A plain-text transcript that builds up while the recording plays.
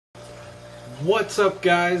What's up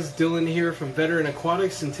guys, Dylan here from Veteran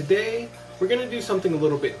Aquatics, and today we're going to do something a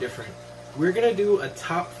little bit different. We're going to do a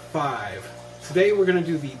top 5. Today we're going to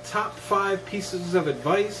do the top 5 pieces of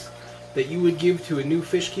advice that you would give to a new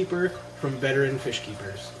fish keeper from Veteran Fish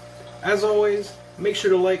Keepers. As always, make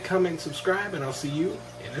sure to like, comment, and subscribe, and I'll see you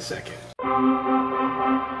in a second.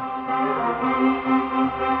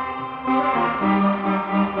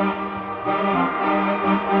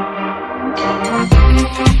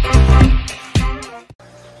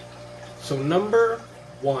 So number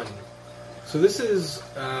 1. So this is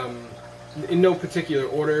in no particular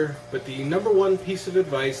order, but the number 1 piece of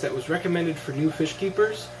advice that was recommended for new fish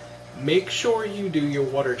keepers: make sure you do your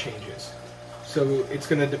water changes. So it's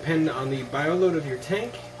going to depend on the bioload of your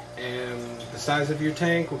tank and the size of your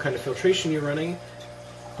tank, what kind of filtration you're running,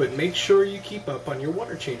 but make sure you keep up on your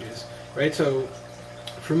water changes, right? So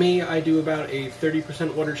for me, I do about a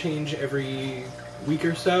 30% water change every week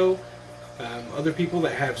or so. Other people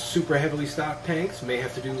that have super heavily stocked tanks may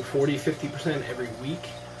have to do 40-50% every week.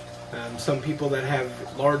 Some people that have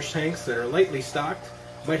large tanks that are lightly stocked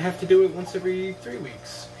might have to do it once every 3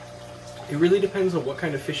 weeks. It really depends on what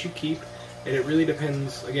kind of fish you keep, and it really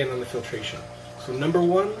depends, again, on the filtration. So number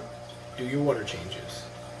 1, do your water changes.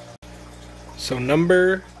 So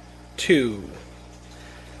number 2.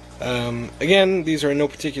 Again, these are in no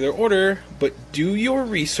particular order, but do your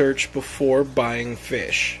research before buying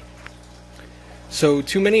fish. So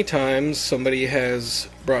too many times somebody has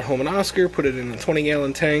brought home an Oscar, put it in a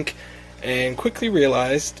 20-gallon tank, and quickly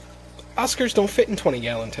realized Oscars don't fit in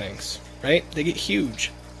 20-gallon tanks, right? They get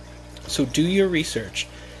huge. So do your research.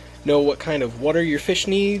 Know what kind of water your fish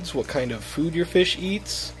needs, what kind of food your fish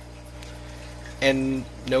eats, and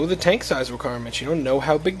know the tank size requirements. Know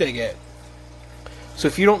how big they get. So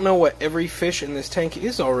if you don't know what every fish in this tank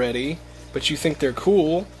is already, but you think they're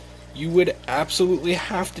cool, you would absolutely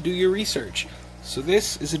have to do your research. So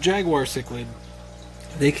this is a jaguar cichlid.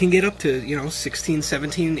 They can get up to, 16,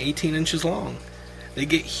 17, 18 inches long. They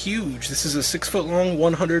get huge. This is a 6-foot long,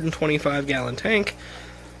 125-gallon tank.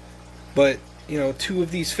 But, 2 of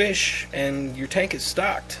these fish and your tank is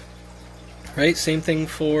stocked. Right? Same thing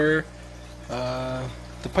for the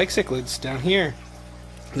pike cichlids down here.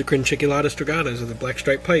 The Crinciculata strigatas, or the black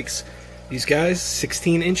striped pikes. These guys,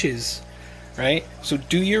 16 inches. Right? So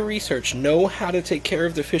do your research. Know how to take care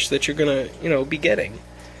of the fish that you're gonna, be getting.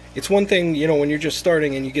 It's one thing, when you're just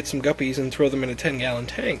starting and you get some guppies and throw them in a 10-gallon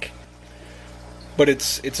tank. But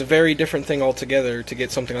it's a very different thing altogether to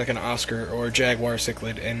get something like an Oscar or a jaguar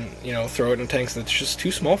cichlid and, throw it in tanks that's just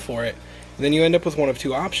too small for it. And then you end up with one of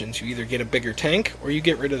 2 options. You either get a bigger tank or you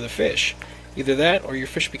get rid of the fish. Either that or your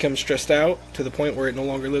fish becomes stressed out to the point where it no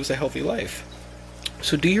longer lives a healthy life.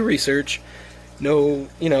 So do your research. Know,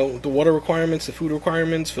 the water requirements, the food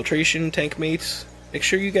requirements, filtration, tank mates. Make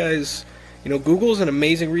sure you guys, Google's an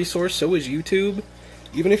amazing resource, so is YouTube.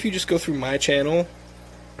 Even if you just go through my channel,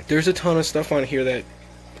 there's a ton of stuff on here that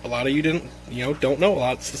a lot of you don't know. A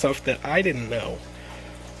lot of stuff that I didn't know.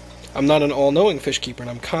 I'm not an all-knowing fish keeper, and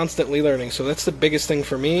I'm constantly learning, so that's the biggest thing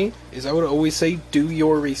for me, is I would always say, do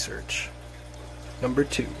your research. Number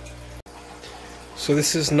 2. So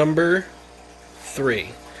this is number 3.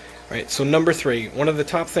 Right, so number 3, one of the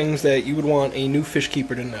top things that you would want a new fish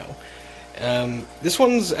keeper to know. This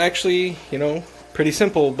one's actually, pretty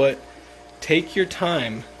simple, but take your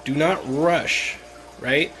time. Do not rush,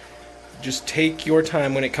 right? Just take your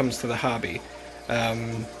time when it comes to the hobby.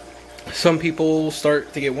 Some people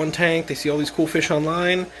start to get one tank, they see all these cool fish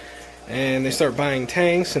online, and they start buying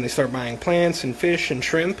tanks, and they start buying plants and fish and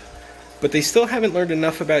shrimp, but they still haven't learned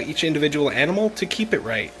enough about each individual animal to keep it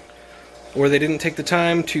right. Or they didn't take the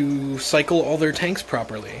time to cycle all their tanks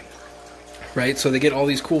properly, right? So they get all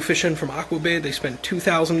these cool fish in from Aquabid, they spend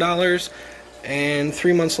 $2,000, and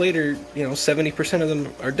 3 months later, 70% of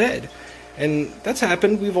them are dead. And that's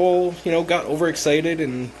happened. We've all, got overexcited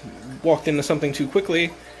and walked into something too quickly,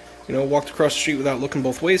 walked across the street without looking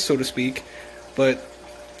both ways, so to speak. But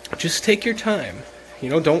just take your time.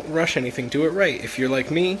 Don't rush anything. Do it right. If you're like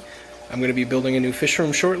me, I'm going to be building a new fish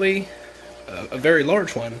room shortly, a very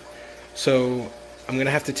large one. So I'm going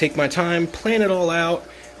to have to take my time, plan it all out,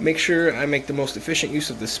 make sure I make the most efficient use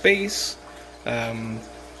of the space,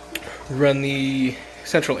 run the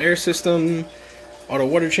central air system, auto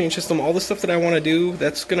water change system, all the stuff that I want to do.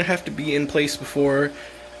 That's going to have to be in place before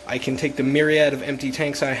I can take the myriad of empty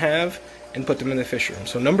tanks I have and put them in the fish room.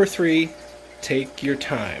 So number 3, take your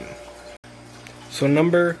time. So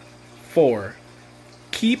number 4,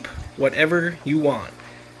 keep whatever you want.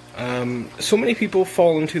 So many people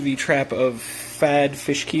fall into the trap of fad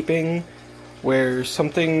fish keeping, where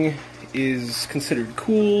something is considered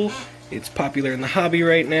cool It's popular in the hobby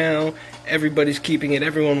right now. Everybody's keeping it,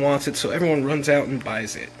 everyone wants it, so everyone runs out and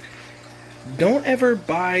buys it. Don't ever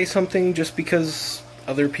buy something just because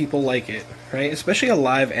other people like it, right? Especially a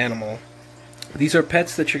live animal. These are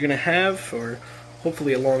pets that you're going to have for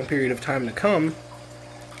hopefully a long period of time to come.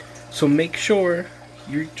 So make sure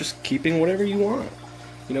you're just keeping whatever you want.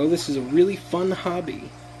 You know, this is a really fun hobby.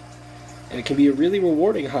 And it can be a really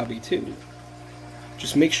rewarding hobby too.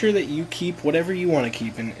 Just make sure that you keep whatever you want to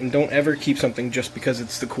keep, and don't ever keep something just because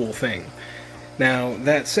it's the cool thing. Now,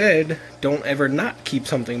 that said, don't ever not keep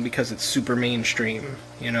something because it's super mainstream,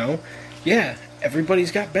 you know? Yeah,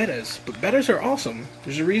 everybody's got bettas, but bettas are awesome.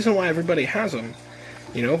 There's a reason why everybody has them.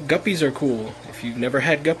 You know, guppies are cool. If you've never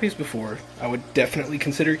had guppies before, I would definitely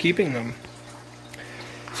consider keeping them.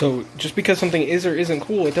 So, just because something is or isn't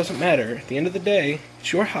cool, it doesn't matter. At the end of the day,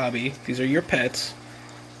 it's your hobby. These are your pets.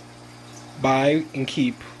 Buy and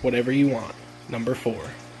keep whatever you want. Number 4.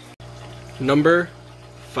 Number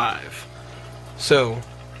 5. So,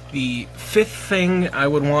 the 5th thing I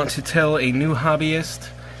would want to tell a new hobbyist,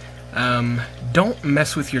 don't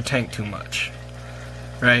mess with your tank too much.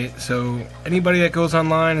 Right? So, anybody that goes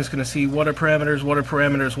online is going to see water parameters, water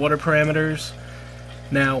parameters, water parameters.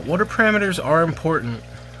 Now, water parameters are important,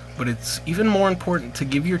 but it's even more important to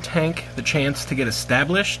give your tank the chance to get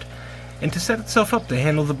established and to set itself up to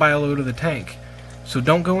handle the bioload of the tank. So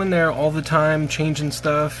don't go in there all the time changing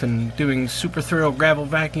stuff and doing super thorough gravel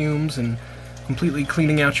vacuums and completely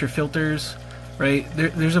cleaning out your filters, right?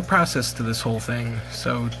 There's a process to this whole thing,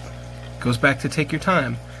 so it goes back to take your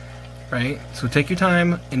time, right? So take your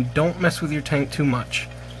time and don't mess with your tank too much.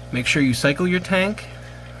 Make sure you cycle your tank,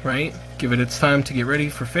 right? Give it its time to get ready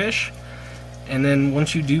for fish, and then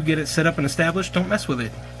once you do get it set up and established, don't mess with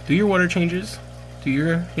it. Do your water changes, do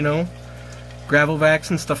your, you know, gravel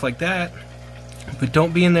vacs and stuff like that, but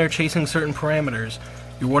don't be in there chasing certain parameters.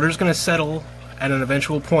 Your water's going to settle at an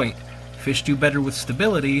eventual point. Fish do better with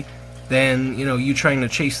stability than, you know, you trying to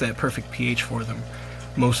chase that perfect pH for them.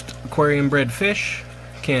 Most aquarium bred fish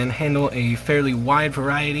can handle a fairly wide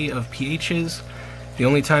variety of pHs. The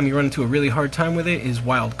only time you run into a really hard time with it is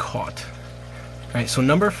wild caught. Alright, so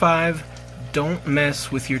number 5, don't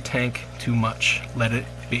mess with your tank too much. Let it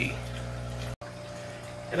be.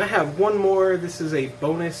 And I have one more. This is a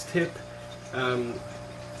bonus tip.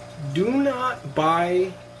 Do not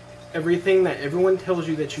buy everything that everyone tells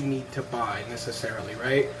you that you need to buy necessarily,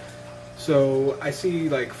 right? So I see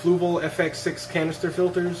like Fluval FX6 canister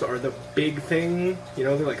filters are the big thing. You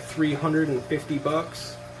know, they're like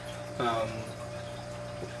 $350.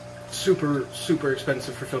 Super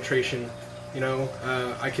expensive for filtration. You know,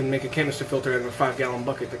 I can make a canister filter out of a 5-gallon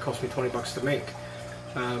bucket that cost me 20 bucks to make.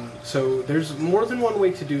 So there's more than one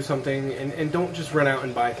way to do something, and don't just run out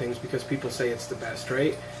and buy things because people say it's the best,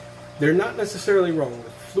 right? They're not necessarily wrong. The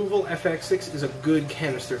Fluval FX6 is a good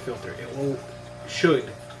canister filter. It should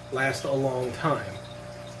last a long time,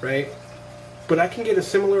 right? But I can get a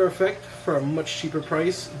similar effect for a much cheaper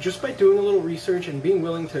price just by doing a little research and being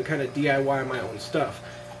willing to kind of DIY my own stuff.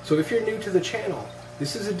 So if you're new to the channel,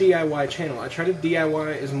 this is a DIY channel. I try to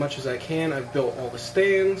DIY as much as I can. I've built all the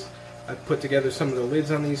stands. I've put together some of the lids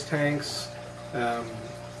on these tanks.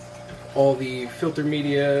 All the filter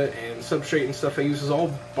media and substrate and stuff I use is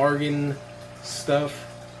all bargain stuff.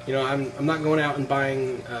 You know, I'm not going out and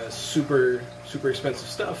buying super expensive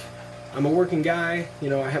stuff. I'm a working guy. You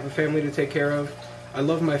know, I have a family to take care of. I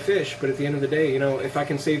love my fish, but at the end of the day, you know, if I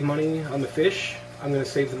can save money on the fish, I'm going to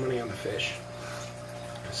save the money on the fish.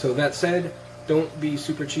 So that said, don't be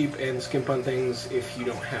super cheap and skimp on things if you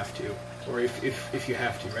don't have to, or if you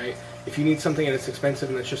have to, right? If you need something and it's expensive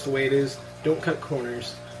and that's just the way it is, don't cut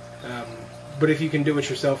corners. But if you can do it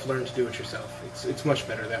yourself, learn to do it yourself. It's much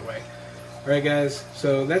better that way. Alright guys,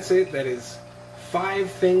 so that's it. That is 5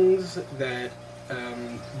 things that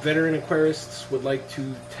veteran aquarists would like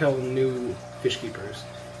to tell new fish keepers,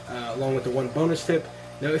 along with the one bonus tip.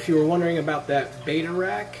 Now if you were wondering about that beta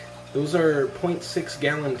rack, those are 0.6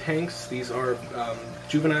 gallon tanks. These are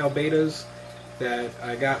juvenile betas that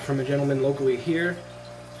I got from a gentleman locally here,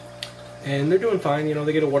 and they're doing fine. You know,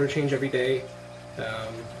 they get a water change every day,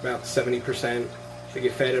 about 70%. They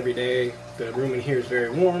get fed every day. The room in here is very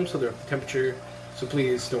warm, so they're up to temperature. So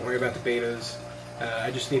please don't worry about the betas. I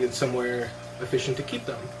just needed somewhere efficient to keep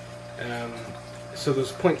them. So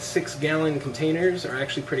those 0.6 gallon containers are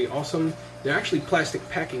actually pretty awesome. They're actually plastic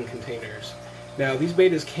packing containers. Now these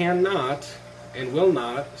betas cannot and will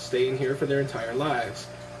not stay in here for their entire lives.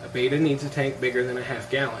 A beta needs a tank bigger than a ½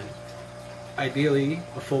 gallon. Ideally,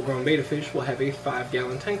 a full-grown beta fish will have a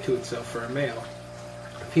 5-gallon tank to itself for a male.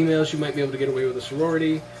 Females, you might be able to get away with a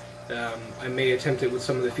sorority. I may attempt it with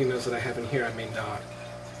some of the females that I have in here, I may not.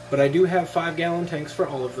 But I do have 5-gallon tanks for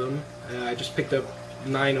all of them. I just picked up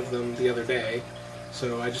 9 of them the other day.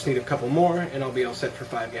 So I just need a couple more and I'll be all set for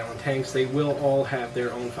 5-gallon tanks. They will all have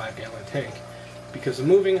their own 5-gallon tank. Because of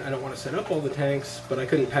moving, I don't want to set up all the tanks, but I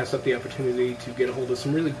couldn't pass up the opportunity to get a hold of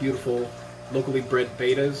some really beautiful locally bred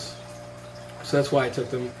betas. So that's why I took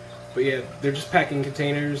them. But yeah, they're just packing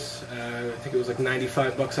containers. I think it was like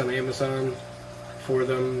 95 bucks on Amazon for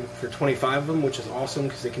them, for 25 of them, which is awesome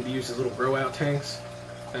because they can be used as little grow out tanks.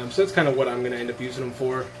 So that's kind of what I'm going to end up using them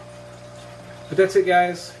for. But that's it,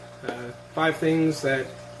 guys. 5 things that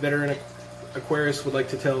veteran aquarists would like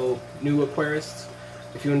to tell new aquarists.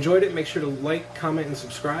 If you enjoyed it, make sure to like, comment, and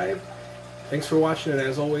subscribe. Thanks for watching, and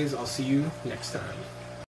as always, I'll see you next time.